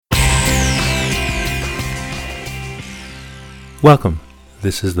Welcome.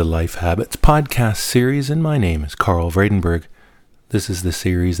 This is the Life Habits podcast series, and my name is Carl Vredenberg. This is the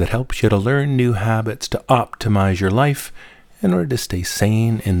series that helps you to learn new habits to optimize your life in order to stay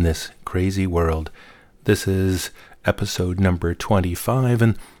sane in this crazy world. This is episode number 25,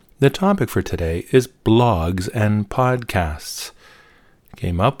 and the topic for today is blogs and podcasts. I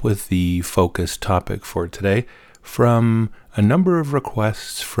came up with the focus topic for today from a number of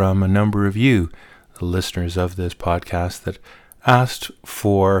requests from a number of you, the listeners of this podcast, that asked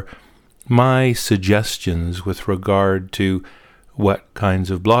for my suggestions with regard to what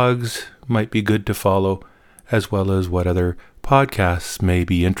kinds of blogs might be good to follow, as well as what other podcasts may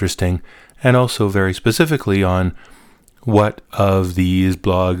be interesting, and also very specifically on what of these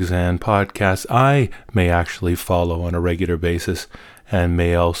blogs and podcasts I may actually follow on a regular basis and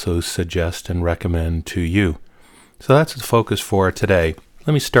may also suggest and recommend to you. So that's the focus for today.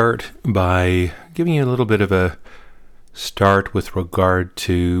 Let me start by giving you a little bit of a start with regard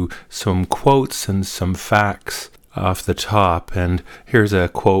to some quotes and some facts off the top. And here's a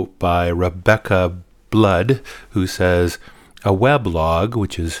quote by Rebecca Blood, who says, "A weblog,"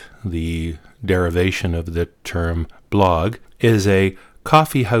 which is the derivation of the term blog, "is a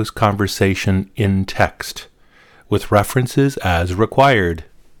coffeehouse conversation in text, with references as required."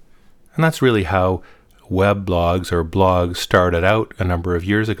 And that's really how weblogs or blogs started out a number of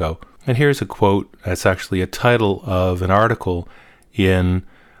years ago. And here's a quote that's actually a title of an article in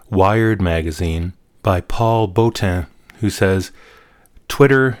Wired magazine by Paul Botin, who says,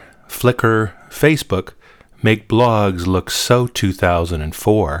 "Twitter, Flickr, Facebook make blogs look so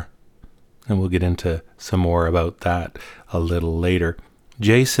 2004. And we'll get into some more about that a little later.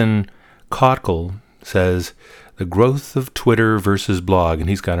 Jason Kotkel says, "The growth of Twitter versus blog," and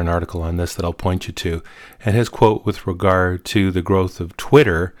he's got an article on this that I'll point you to. And his quote with regard to the growth of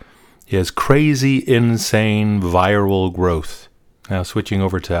Twitter is "crazy, insane, viral growth." Now, switching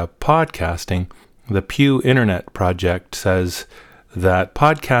over to podcasting, the Pew Internet Project says that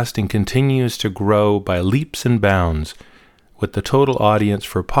podcasting continues to grow by leaps and bounds, with the total audience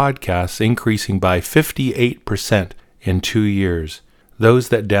for podcasts increasing by 58% in 2 years. Those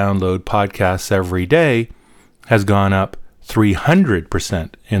that download podcasts every day has gone up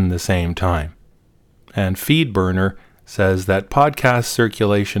 300% in the same time. And FeedBurner says that podcast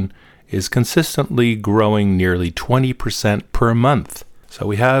circulation is consistently growing nearly 20% per month. So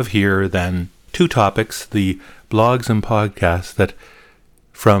we have here then two topics, the blogs and podcasts, that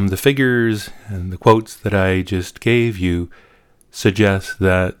from the figures and the quotes that I just gave you suggest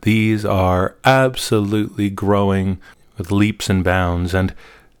that these are absolutely growing with leaps and bounds, and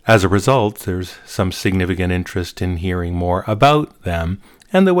as a result, there's some significant interest in hearing more about them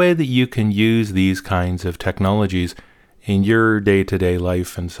and the way that you can use these kinds of technologies in your day-to-day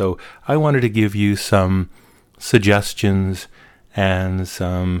life. And so I wanted to give you some suggestions and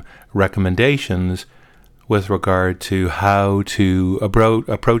some recommendations with regard to how to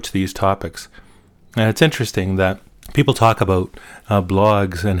approach these topics. And it's interesting that people talk about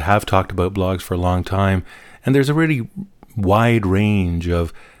blogs and have talked about blogs for a long time, and there's a really wide range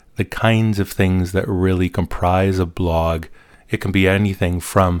of the kinds of things that really comprise a blog. It can be anything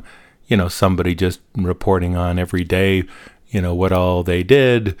from, somebody just reporting on every day, what all they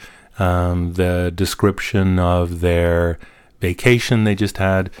did, the description of their vacation they just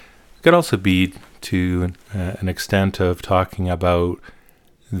had. It could also be to an extent of talking about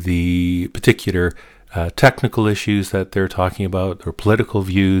the particular technical issues that they're talking about, or political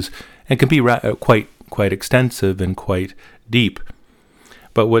views, and can be quite extensive and quite deep.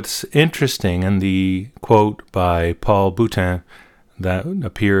 But what's interesting, in the quote by Paul Botin that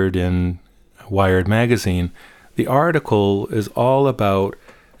appeared in Wired magazine, the article is all about,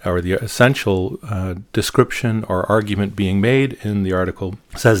 or the essential description or argument being made in the article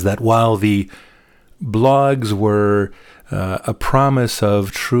says that while the blogs were a promise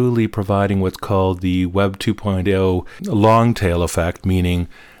of truly providing what's called the Web 2.0 long tail effect, meaning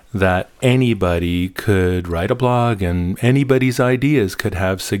that anybody could write a blog and anybody's ideas could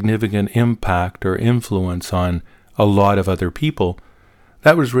have significant impact or influence on a lot of other people.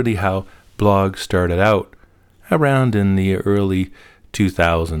 That was really how blogs started out around in the early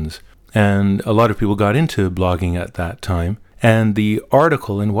 2000s. And a lot of people got into blogging at that time. And the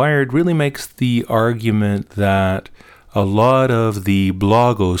article in Wired really makes the argument that a lot of the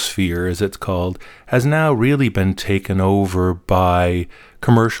blogosphere, as it's called, has now really been taken over by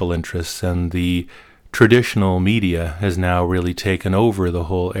commercial interests, and the traditional media has now really taken over the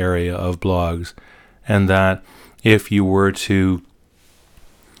whole area of blogs. And that if you were to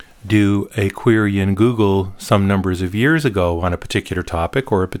do a query in Google some numbers of years ago on a particular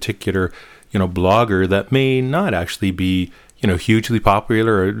topic or a particular, blogger that may not actually be, hugely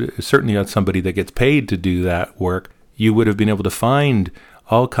popular, or certainly not somebody that gets paid to do that work, you would have been able to find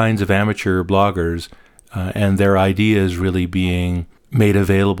all kinds of amateur bloggers and their ideas really being made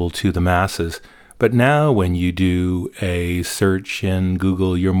available to the masses. But now when you do a search in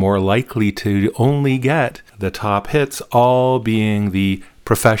Google, you're more likely to only get the top hits, all being the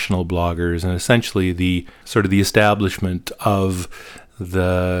professional bloggers and essentially the sort of the establishment of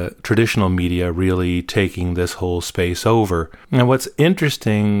the traditional media really taking this whole space over. Now, what's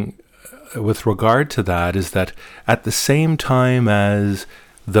interesting with regard to that is that at the same time as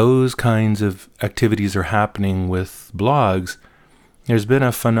those kinds of activities are happening with blogs, there's been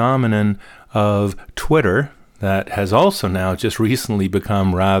a phenomenon of Twitter that has also now just recently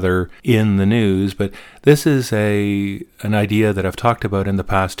become rather in the news. But this is an idea that I've talked about in the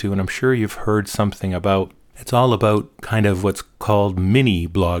past too, and I'm sure you've heard something about. It's all about kind of what's called mini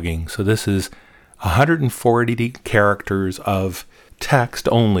blogging. So this is 140 characters of text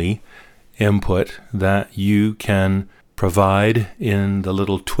only input that you can provide in the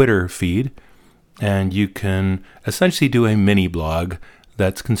little Twitter feed, and you can essentially do a mini blog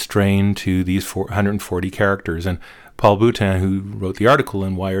that's constrained to these 140 characters. And Paul Boutin, who wrote the article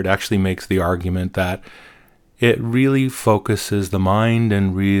in Wired, actually makes the argument that it really focuses the mind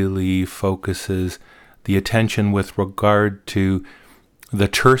and really focuses the attention with regard to the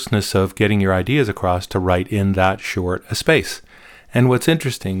terseness of getting your ideas across to write in that short a space. And what's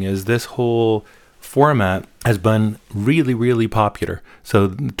interesting is this whole format has been really, really popular.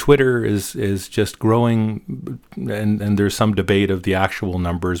 So Twitter is just growing, and there's some debate of the actual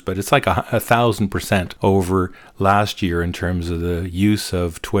numbers, but it's like 1,000% over last year in terms of the use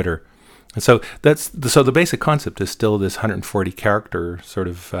of Twitter. And so the basic concept is still this 140 character sort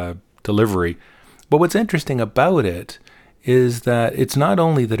of delivery. But what's interesting about it is that it's not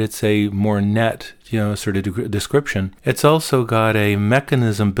only that it's a more net, sort of description, it's also got a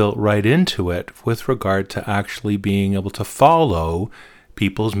mechanism built right into it with regard to actually being able to follow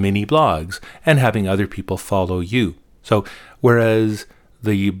people's mini blogs and having other people follow you. So whereas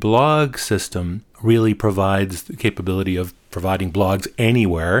the blog system really provides the capability of providing blogs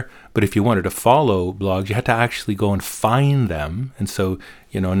anywhere, but if you wanted to follow blogs, you had to actually go and find them. And so,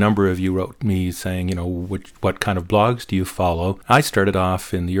 a number of you wrote me saying, what kind of blogs do you follow? I started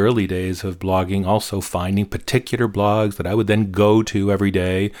off in the early days of blogging also finding particular blogs that I would then go to every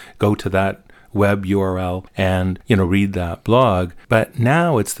day, go to that web URL and, read that blog. But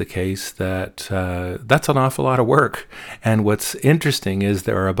now it's the case that that's an awful lot of work. And what's interesting is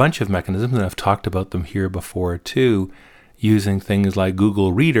there are a bunch of mechanisms, and I've talked about them here before too. Using things like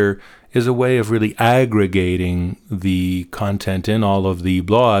Google Reader is a way of really aggregating the content in all of the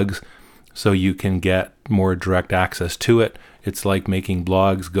blogs so you can get more direct access to it. It's like making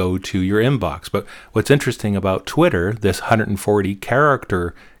blogs go to your inbox. But what's interesting about Twitter, this 140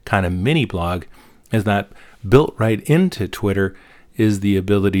 character kind of mini blog, is that built right into Twitter is the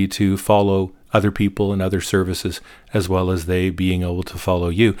ability to follow other people and other services, as well as they being able to follow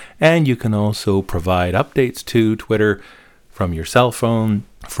you. And you can also provide updates to Twitter from your cell phone,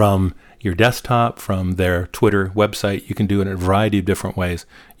 from your desktop, from their Twitter website. You can do it in a variety of different ways.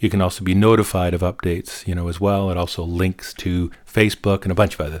 You can also be notified of updates, as well. It also links to Facebook and a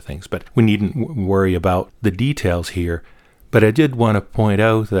bunch of other things. But we needn't worry about the details here. But I did want to point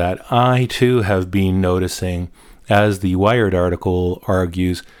out that I too have been noticing, as the Wired article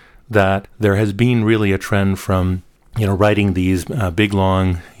argues, that there has been really a trend from writing these big,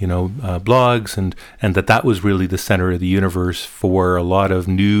 long, blogs, and that was really the center of the universe for a lot of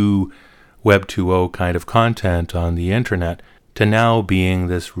new Web 2.0 kind of content on the internet, to now being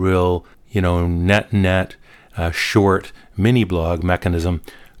this real, net, short mini blog mechanism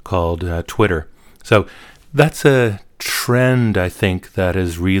called Twitter. So that's a trend, I think, that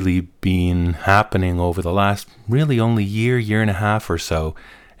has really been happening over the last really only year and a half or so.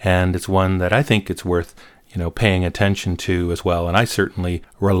 And it's one that I think it's worth paying attention to as well. And I certainly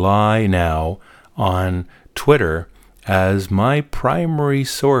rely now on Twitter as my primary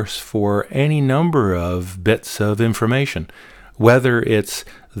source for any number of bits of information, whether it's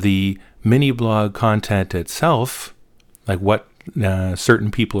the mini blog content itself, like what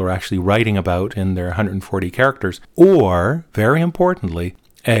certain people are actually writing about in their 140 characters, or, very importantly,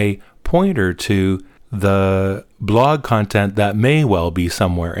 a pointer to the blog content that may well be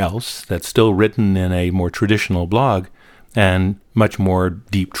somewhere else, that's still written in a more traditional blog and much more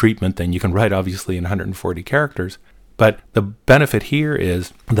deep treatment than you can write, obviously, in 140 characters. But the benefit here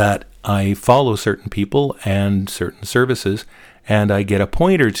is that I follow certain people and certain services, and I get a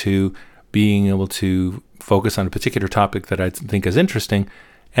pointer to being able to focus on a particular topic that I think is interesting,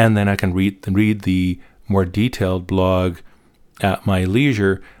 and then I can read the more detailed blog at my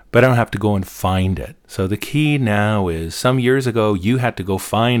leisure, but I don't have to go and find it. So the key now is, some years ago, you had to go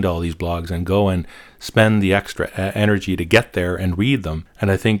find all these blogs and go and spend the extra energy to get there and read them.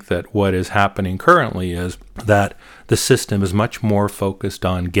 And I think that what is happening currently is that the system is much more focused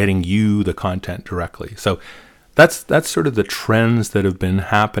on getting you the content directly. So that's sort of the trends that have been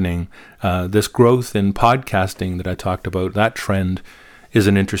happening. This growth in podcasting that I talked about, that trend is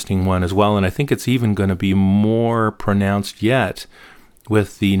an interesting one as well. And I think it's even going to be more pronounced yet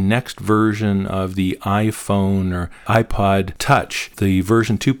with the next version of the iPhone or iPod Touch. The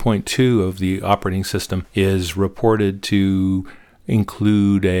version 2.2 of the operating system is reported to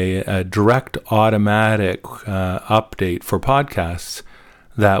include a direct automatic update for podcasts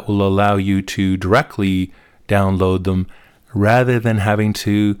that will allow you to directly download them rather than having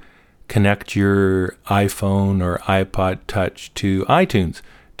to connect your iPhone or iPod Touch to iTunes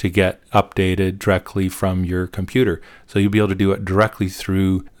to get updated directly from your computer. So you'll be able to do it directly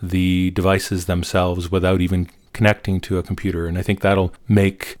through the devices themselves without even connecting to a computer. And I think that'll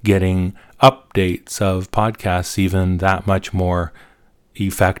make getting updates of podcasts even that much more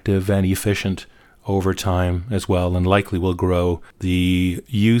effective and efficient over time as well, and likely will grow the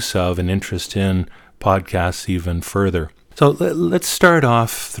use of and interest in podcasts even further. So let's start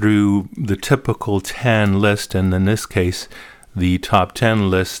off through the typical 10 list, and in this case, the top 10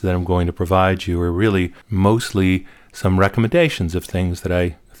 lists that I'm going to provide you are really mostly some recommendations of things that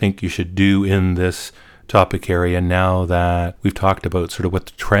I think you should do in this topic area now that we've talked about sort of what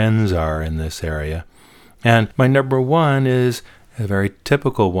the trends are in this area. And my number one is a very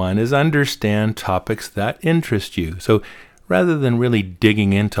typical one, is understand topics that interest you. So rather than really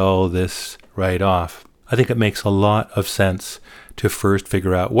digging into all this right off, I think it makes a lot of sense to first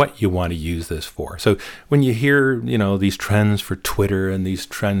figure out what you want to use this for. So when you hear, these trends for Twitter and these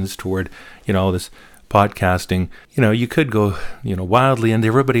trends toward, this podcasting, you could go, wildly, and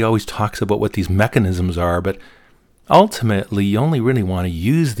everybody always talks about what these mechanisms are, but ultimately you only really want to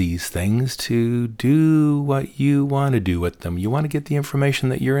use these things to do what you want to do with them. You want to get the information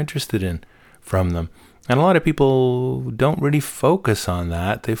that you're interested in from them. And a lot of people don't really focus on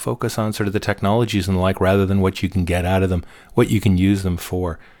that. They focus on sort of the technologies and the like rather than what you can get out of them, what you can use them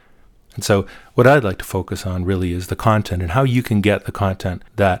for. And so what I'd like to focus on really is the content and how you can get the content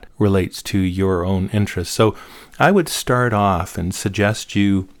that relates to your own interests. So I would start off and suggest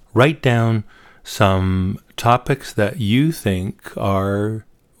you write down some topics that you think are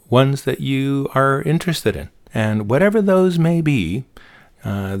ones that you are interested in. And whatever those may be,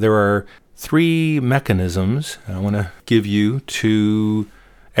 there are 3 mechanisms I want to give you to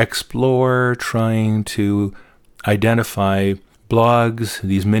explore trying to identify blogs,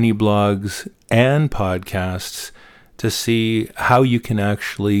 these mini blogs and podcasts, to see how you can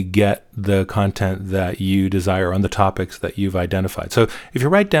actually get the content that you desire on the topics that you've identified. So if you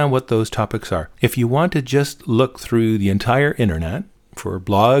write down what those topics are, if you want to just look through the entire internet for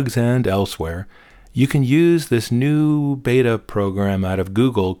blogs and elsewhere, you can use this new beta program out of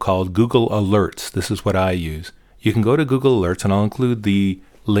Google called Google Alerts. This is what I use. You can go to Google Alerts, and I'll include the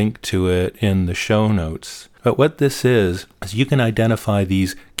link to it in the show notes. But what this is you can identify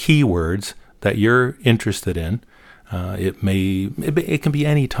these keywords that you're interested in. It can be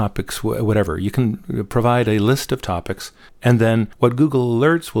any topics, whatever. You can provide a list of topics, and then what Google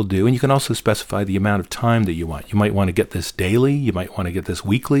Alerts will do, and you can also specify the amount of time that you want. You might want to get this daily, you might want to get this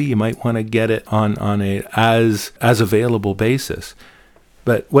weekly, you might want to get it on a as available basis.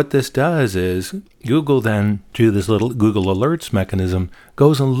 But what this does is Google then, through this little Google Alerts mechanism,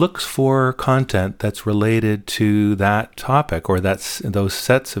 goes and looks for content that's related to that topic or those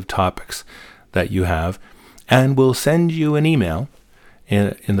sets of topics that you have, and will send you an email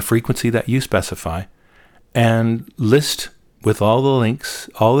in the frequency that you specify and list with all the links,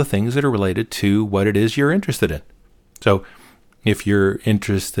 all the things that are related to what it is you're interested in. So if you're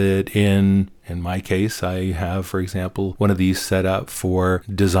interested in my case, I have, for example, one of these set up for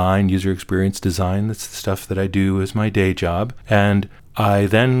design, user experience design. That's the stuff that I do as my day job. And I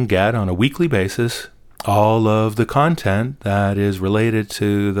then get on a weekly basis all of the content that is related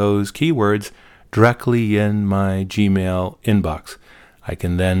to those keywords directly in my Gmail inbox. I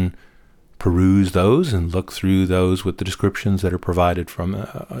can then peruse those and look through those with the descriptions that are provided from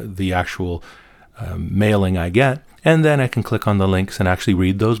the actual mailing I get. And then I can click on the links and actually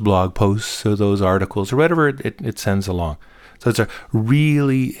read those blog posts or those articles or whatever it sends along. So it's a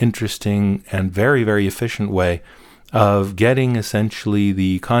really interesting and very, very efficient way of getting essentially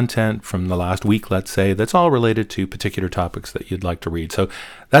the content from the last week, let's say, that's all related to particular topics that you'd like to read. So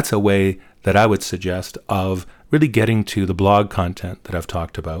that's a way that I would suggest of really getting to the blog content that I've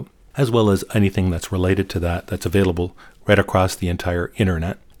talked about, as well as anything that's related to that that's available right across the entire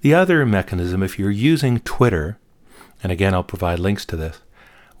internet. The other mechanism, if you're using Twitter, and again, I'll provide links to this,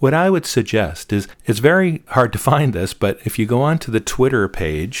 what I would suggest is, it's very hard to find this, but if you go onto the Twitter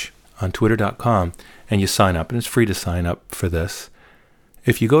page on twitter.com and you sign up, and it's free to sign up for this,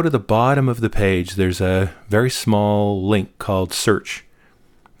 if you go to the bottom of the page, there's a very small link called search.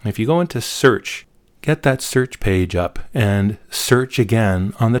 If you go into search, get that search page up and search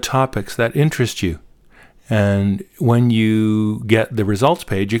again on the topics that interest you. And when you get the results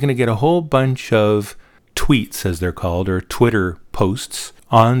page, you're going to get a whole bunch of tweets, as they're called, or Twitter posts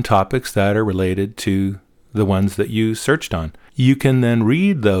on topics that are related to the ones that you searched on. You can then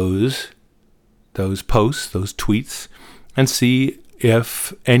read those posts, those tweets, and see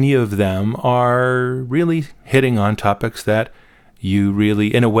if any of them are really hitting on topics that you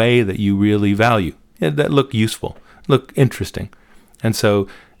really, in a way that you really value, that look useful, look interesting. And so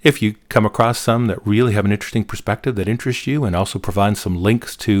if you come across some that really have an interesting perspective that interests you, and also provide some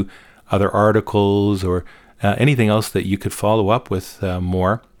links to other articles or anything else that you could follow up with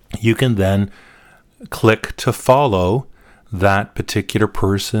more, you can then click to follow that particular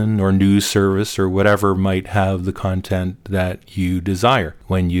person or news service or whatever might have the content that you desire.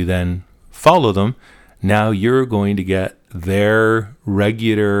 When you then follow them, now you're going to get their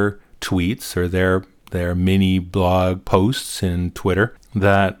regular tweets or their mini blog posts in Twitter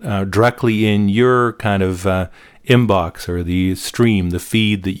that directly in your kind of inbox, or the stream, the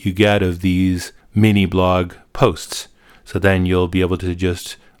feed that you get of these mini blog posts. So then you'll be able to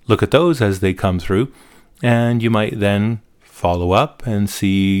just look at those as they come through, and you might then follow up and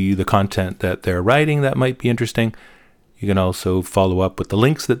see the content that they're writing that might be interesting. You can also follow up with the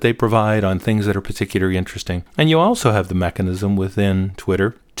links that they provide on things that are particularly interesting. And you also have the mechanism within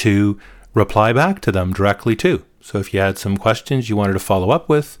Twitter to reply back to them directly too. So if you had some questions you wanted to follow up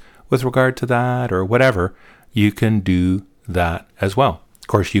with regard to that or whatever, you can do that as well. Of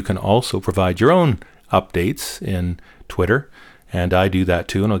course, you can also provide your own updates in Twitter, and I do that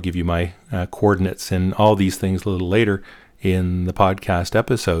too, and I'll give you my coordinates and all these things a little later in the podcast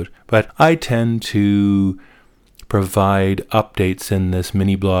episode. But I tend to provide updates in this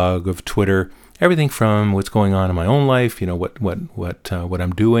mini blog of Twitter, everything from what's going on in my own life, what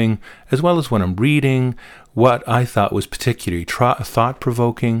I'm doing, as well as what I'm reading, what I thought was particularly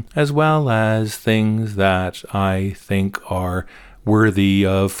thought-provoking, as well as things that I think are worthy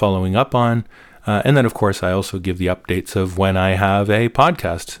of following up on. And then, of course, I also give the updates of when I have a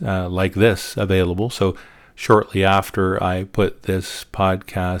podcast like this available. So shortly after I put this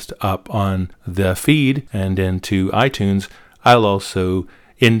podcast up on the feed and into iTunes, I'll also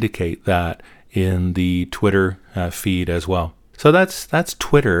indicate that in the Twitter feed as well. So that's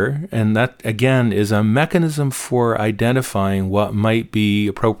Twitter, and that again is a mechanism for identifying what might be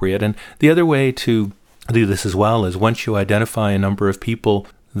appropriate. And the other way to do this as well is, once you identify a number of people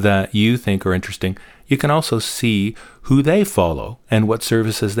that you think are interesting, you can also see who they follow and what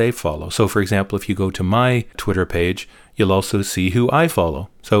services they follow. So for example, if you go to my Twitter page, you'll also see who I follow.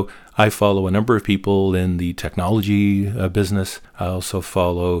 So I follow a number of people in the technology business. I also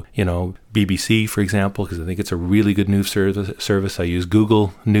follow, BBC, for example, because I think it's a really good news service. I use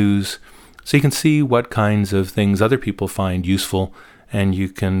Google News. So you can see what kinds of things other people find useful, and you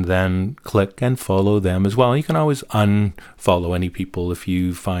can then click and follow them as well. You can always unfollow any people if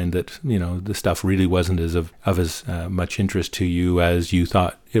you find that, the stuff really wasn't of as much interest to you as you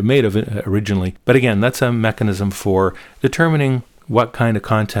thought it may have originally. But again, that's a mechanism for determining what kind of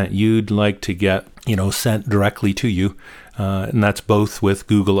content you'd like to get, sent directly to you. And that's both with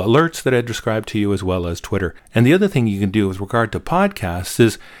Google Alerts that I described to you, as well as Twitter. And the other thing you can do with regard to podcasts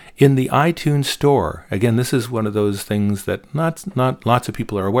is, in the iTunes store, again, this is one of those things that not lots of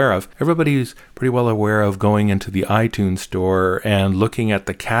people are aware of. Everybody's pretty well aware of going into the iTunes store and looking at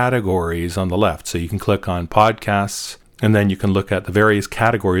the categories on the left. So you can click on podcasts, and then you can look at the various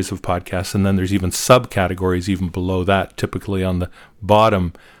categories of podcasts, and then there's even subcategories even below that, typically on the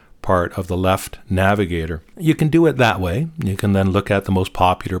bottom part of the left navigator. You can do it that way. You can then look at the most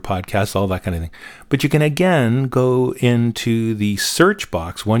popular podcasts, all that kind of thing. But you can again go into the search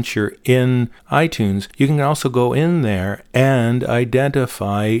box. Once you're in iTunes, you can also go in there and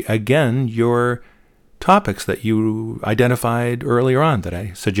identify again your topics that you identified earlier on, that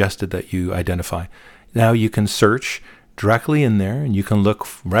I suggested that you identify. Now you can search directly in there, and you can look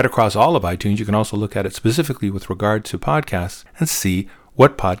right across all of iTunes. You can also look at it specifically with regard to podcasts and see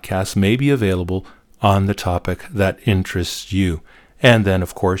what podcasts may be available on the topic that interests you. And then,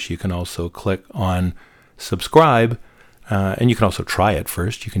 of course, you can also click on subscribe, and you can also try it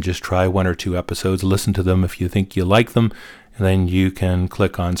first. You can just try 1 or 2 episodes, listen to them if you think you like them, And then you can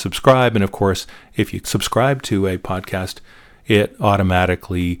click on subscribe. And of course, if you subscribe to a podcast, it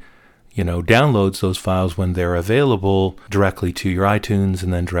automatically downloads those files when they're available directly to your iTunes,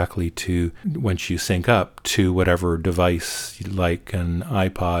 and then directly to, once you sync up, to whatever device like an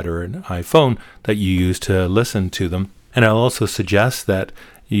iPod or an iPhone that you use to listen to them. And I'll also suggest that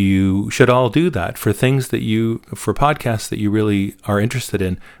you should all do that for podcasts that you really are interested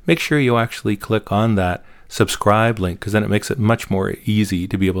in. Make sure you actually click on that subscribe link, because then it makes it much more easy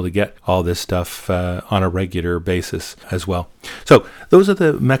to be able to get all this stuff on a regular basis as well. So those are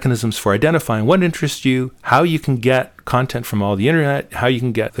the mechanisms for identifying what interests you, how you can get content from all the internet, how you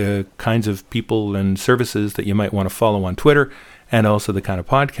can get the kinds of people and services that you might want to follow on Twitter, and also the kind of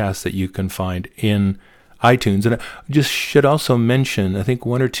podcasts that you can find in iTunes. And I just should also mention, I think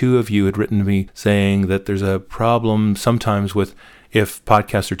one or two of you had written to me saying that there's a problem sometimes with if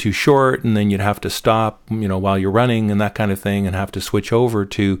podcasts are too short, and then you'd have to stop, while you're running and that kind of thing, and have to switch over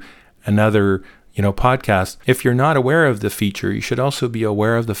to another, podcast. If you're not aware of the feature, you should also be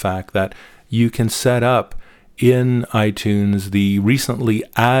aware of the fact that you can set up in iTunes the recently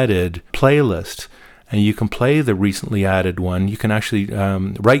added playlist, and you can play the recently added one. You can actually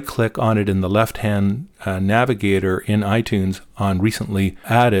right-click on it in the left-hand navigator in iTunes on recently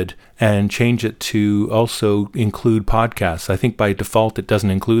added and change it to also include podcasts. I think by default it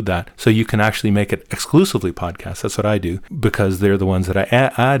doesn't include that. So you can actually make it exclusively podcasts. That's what I do, because they're the ones that I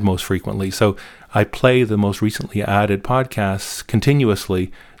add most frequently. So I play the most recently added podcasts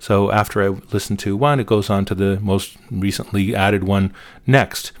continuously. So after I listen to one, it goes on to the most recently added one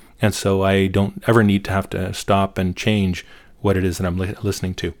next. And so I don't ever need to have to stop and change what it is that I'm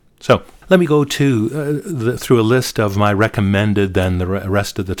listening to. So let me go to through a list of my recommended, then the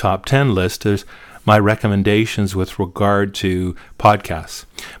rest of the top 10 list is my recommendations with regard to podcasts.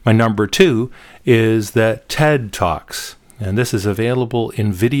 My number 2 is the TED Talks. And this is available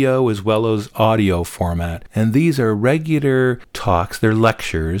in video as well as audio format. And these are regular talks, they're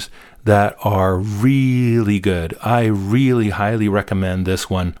lectures that are really good. I really highly recommend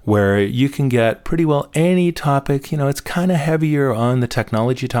this one, where you can get pretty well any topic. It's kind of heavier on the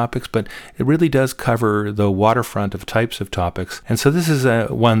technology topics, but it really does cover the waterfront of types of topics. And so this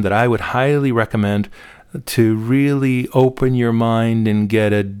is one that I would highly recommend to really open your mind and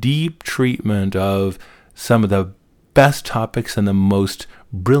get a deep treatment of some of the best topics and the most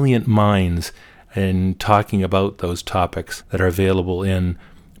brilliant minds in talking about those topics that are available in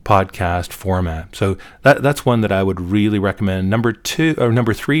podcast format. So that's one that I would really recommend. Number 3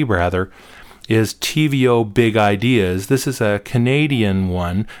 is TVO Big Ideas. This is a Canadian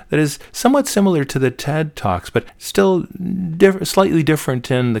one that is somewhat similar to the TED Talks, but still slightly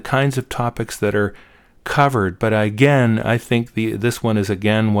different in the kinds of topics that are covered. But again, I think this one is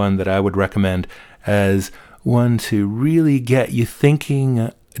again one that I would recommend as one to really get you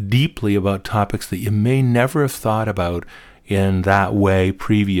thinking deeply about topics that you may never have thought about in that way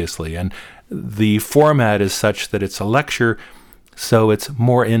previously. And the format is such that it's a lecture, so it's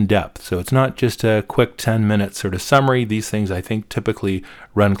more in-depth. So it's not just a quick 10-minute sort of summary. These things, I think, typically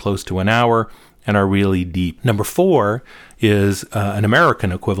run close to an hour and are really deep. Number 4 is an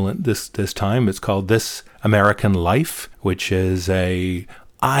American equivalent this time. It's called This American Life, which is I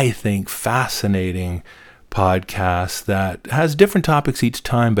think, fascinating podcast that has different topics each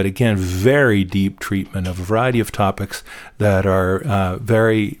time, but again, very deep treatment of a variety of topics that are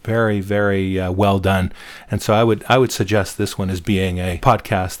very, very, very well done. And so I would suggest this one as being a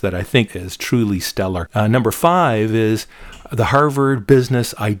podcast that I think is truly stellar. Number 5 is the Harvard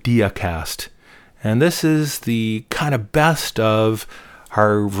Business IdeaCast. And this is the kind of best of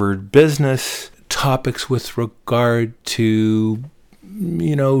Harvard business topics with regard to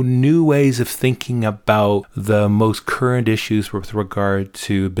new ways of thinking about the most current issues with regard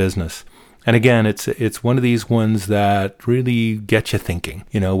to business. And again, it's one of these ones that really get you thinking,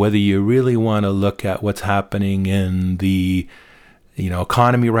 whether you really want to look at what's happening in the,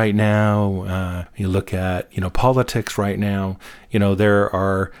 economy right now, you look at, politics right now, there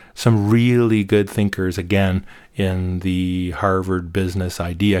are some really good thinkers, again, in the Harvard Business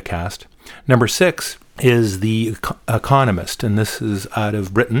IdeaCast. Number 6 is The Economist, and this is out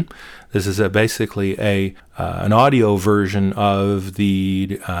of Britain. This is basically an audio version of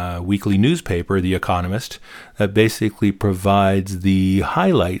the weekly newspaper, The Economist, that basically provides the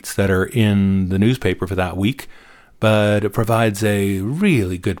highlights that are in the newspaper for that week, but it provides a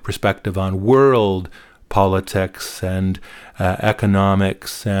really good perspective on world politics and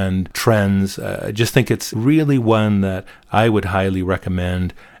economics and trends. I just think it's really one that I would highly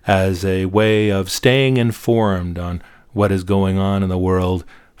recommend as a way of staying informed on what is going on in the world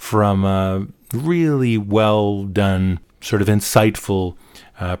from a really well done sort of insightful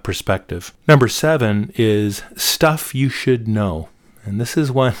perspective. Number 7 is Stuff You Should Know. And this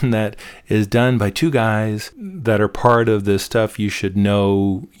is one that is done by two guys that are part of the Stuff You Should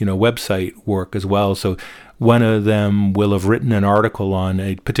Know, website work as well. So one of them will have written an article on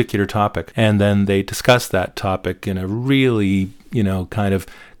a particular topic, and then they discuss that topic in a really, kind of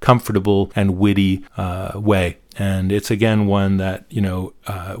comfortable and witty way. And it's, again, one that,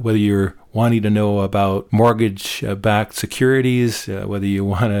 whether you're wanting to know about mortgage-backed securities, whether you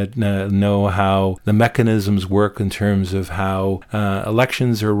want to know how the mechanisms work in terms of how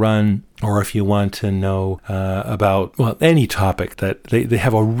elections are run, or if you want to know about, any topic, that they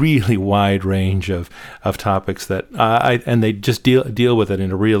have a really wide range of topics that and they just deal with it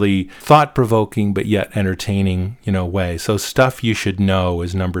in a really thought-provoking but yet entertaining, way. So Stuff You Should Know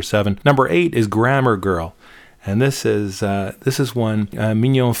is number 7. Number 8 is Grammar Girl. And this is one,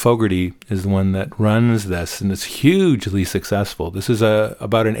 Mignon Fogarty is the one that runs this, and it's hugely successful. This is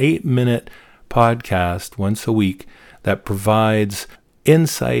about an 8-minute podcast once a week that provides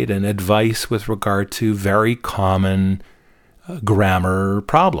insight and advice with regard to very common grammar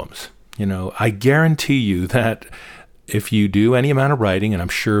problems. I guarantee you that if you do any amount of writing, and I'm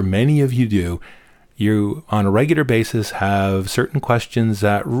sure many of you do, you, on a regular basis, have certain questions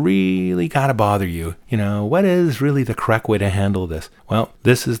that really gotta bother you. What is really the correct way to handle this? Well,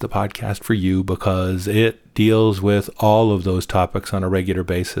 this is the podcast for you because it deals with all of those topics on a regular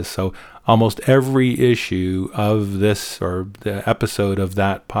basis. So almost every issue of this, or the episode of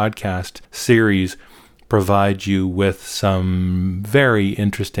that podcast series, provides you with some very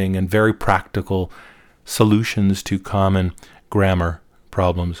interesting and very practical solutions to common grammar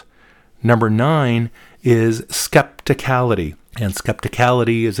problems. Number 9 is skepticality. And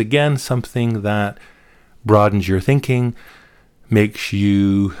skepticality is, again, something that broadens your thinking, makes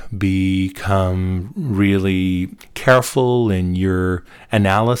you become really careful in your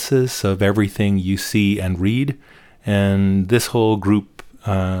analysis of everything you see and read. And this whole group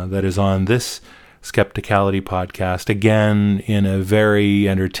that is on this Skepticality podcast, again, in a very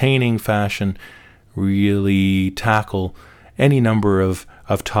entertaining fashion, really tackle any number of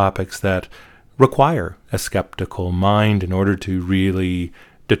topics that require a skeptical mind in order to really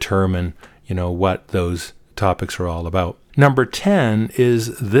determine, what those topics are all about. Number 10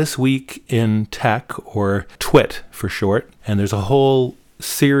 is This Week in Tech, or TWIT for short. And there's a whole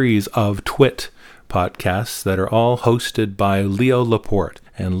series of TWIT podcasts that are all hosted by Leo Laporte.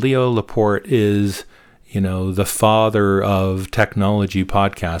 And Leo Laporte is, the father of technology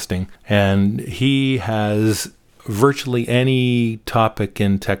podcasting. And he has virtually any topic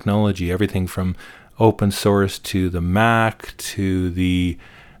in technology, everything from open source to the Mac to the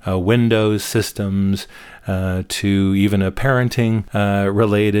Windows systems to even a parenting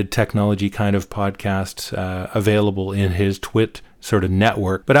related technology kind of podcast available in his TWIT sort of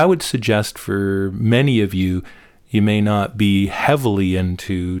network. But I would suggest for many of you, you may not be heavily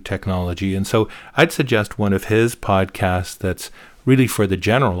into technology. And so I'd suggest one of his podcasts that's really for the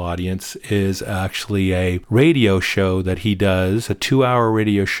general audience is actually a radio show that he does, a 2-hour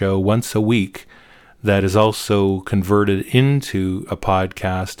radio show once a week that is also converted into a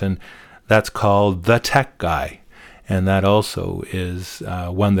podcast, and that's called The Tech Guy. And that also is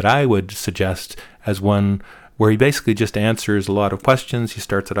one that I would suggest as one where he basically just answers a lot of questions. He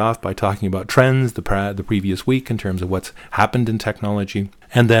starts it off by talking about trends the previous week in terms of what's happened in technology,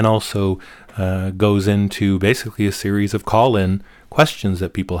 and then also goes into basically a series of call-in questions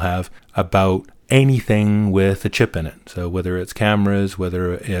that people have about anything with a chip in it. So whether it's cameras,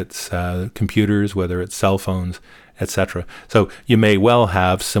 whether it's computers, whether it's cell phones, etc. So you may well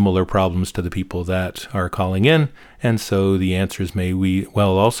have similar problems to the people that are calling in, and so the answers may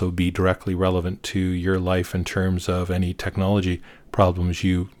well also be directly relevant to your life in terms of any technology problems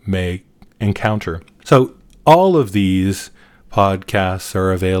you may encounter. So all of these podcasts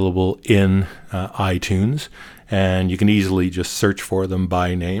are available in iTunes, and you can easily just search for them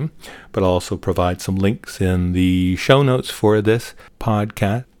by name, but I'll also provide some links in the show notes for this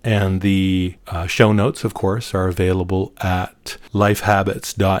podcast. And the show notes, of course, are available at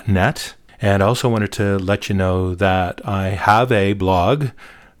lifehabits.net. And I also wanted to let you know that I have a blog.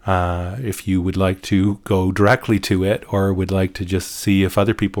 If you would like to go directly to it, or would like to just see if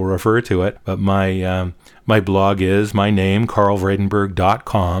other people refer to it. But my blog is my name,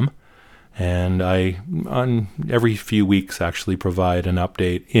 carlvredenberg.com. And I, on every few weeks, actually provide an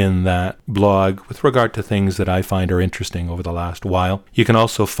update in that blog with regard to things that I find are interesting over the last while. You can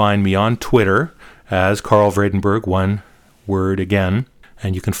also find me on Twitter as Carl Vredenberg, one word again,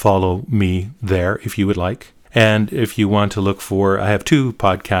 and you can follow me there if you would like. And if you want to look for, I have 2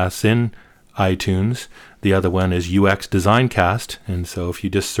 podcasts in iTunes. The other one is UX Designcast. And so if you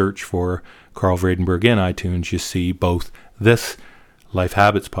just search for Carl Vredenberg in iTunes, you see both this Life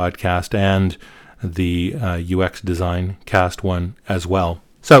Habits podcast and the UX Designcast one as well.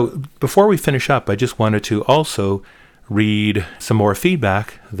 So before we finish up, I just wanted to also read some more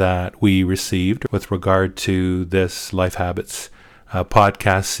feedback that we received with regard to this Life Habits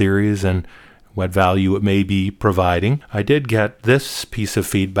podcast series and what value it may be providing. I did get this piece of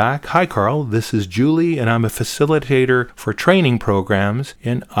feedback. Hi, Carl. This is Julie, and I'm a facilitator for training programs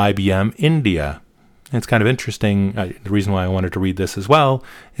in IBM India. It's kind of interesting. The reason why I wanted to read this as well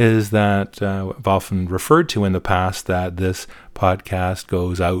is that I've often referred to in the past that this podcast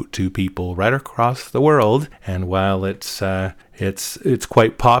goes out to people right across the world. And while it's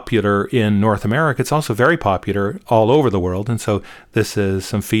quite popular in North America, it's also very popular all over the world. And so this is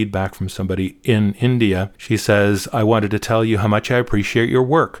some feedback from somebody in India. She says, I wanted to tell you how much I appreciate your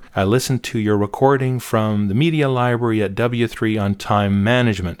work. I listened to your recording from the media library at W3 on time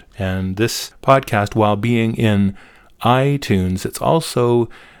management. And this podcast, while being in iTunes, it's also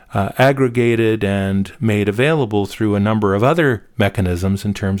aggregated and made available through a number of other mechanisms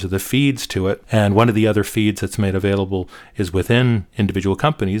in terms of the feeds to it. And one of the other feeds that's made available is within individual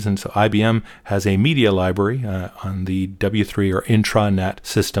companies. And so IBM has a media library on the W3 or intranet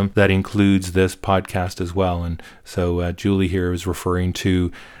system that includes this podcast as well. And so Julie here is referring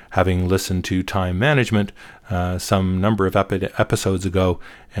to having listened to Time Management some number of episodes ago,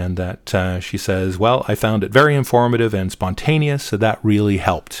 and that she says, well, I found it very informative and spontaneous, so that really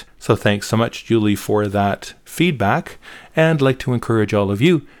helped. So thanks so much, Julie, for that feedback, and I'd like to encourage all of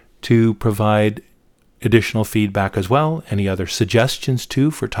you to provide additional feedback as well, any other suggestions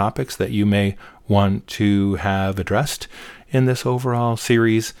too for topics that you may want to have addressed in this overall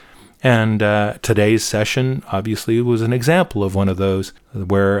series. And today's session obviously was an example of one of those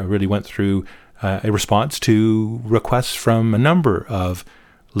where I really went through a response to requests from a number of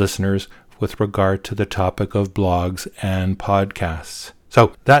listeners with regard to the topic of blogs and podcasts.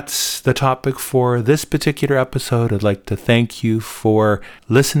 So that's the topic for this particular episode. I'd like to thank you for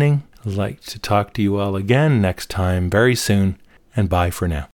listening. I'd like to talk to you all again next time very soon, and bye for now.